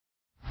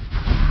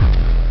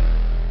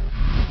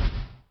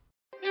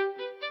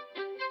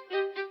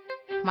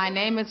My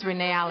name is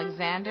Renee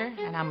Alexander,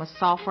 and I'm a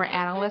software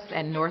analyst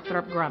at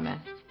Northrop Grumman.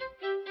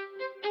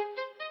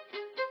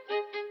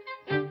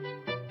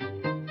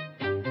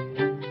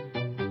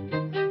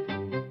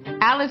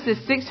 Atlas is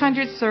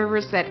 600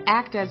 servers that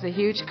act as a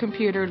huge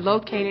computer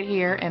located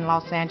here in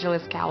Los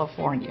Angeles,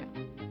 California.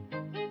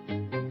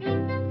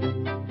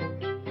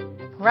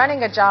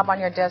 Running a job on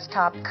your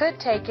desktop could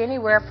take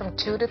anywhere from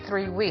 2 to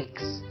 3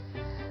 weeks.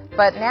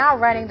 But now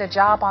running the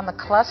job on the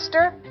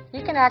cluster,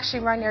 you can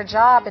actually run your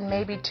job in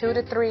maybe 2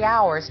 to 3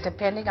 hours,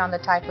 depending on the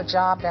type of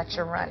job that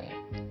you're running.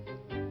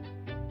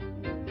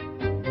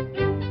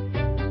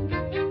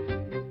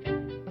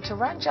 To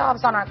run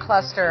jobs on our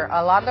cluster,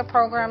 a lot of the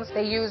programs,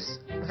 they use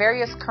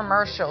various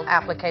commercial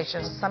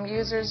applications. Some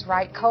users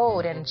write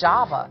code in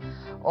Java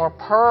or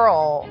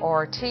Perl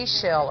or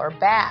T-Shell or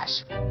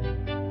Bash.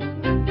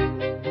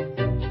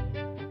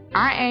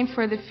 Our aim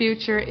for the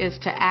future is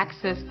to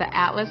access the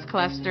Atlas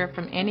cluster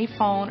from any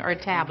phone or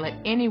tablet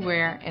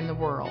anywhere in the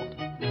world.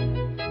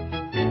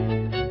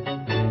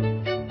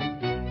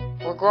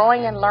 We're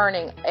growing and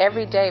learning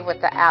every day with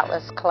the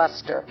Atlas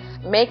cluster,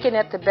 making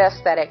it the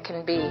best that it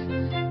can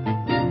be.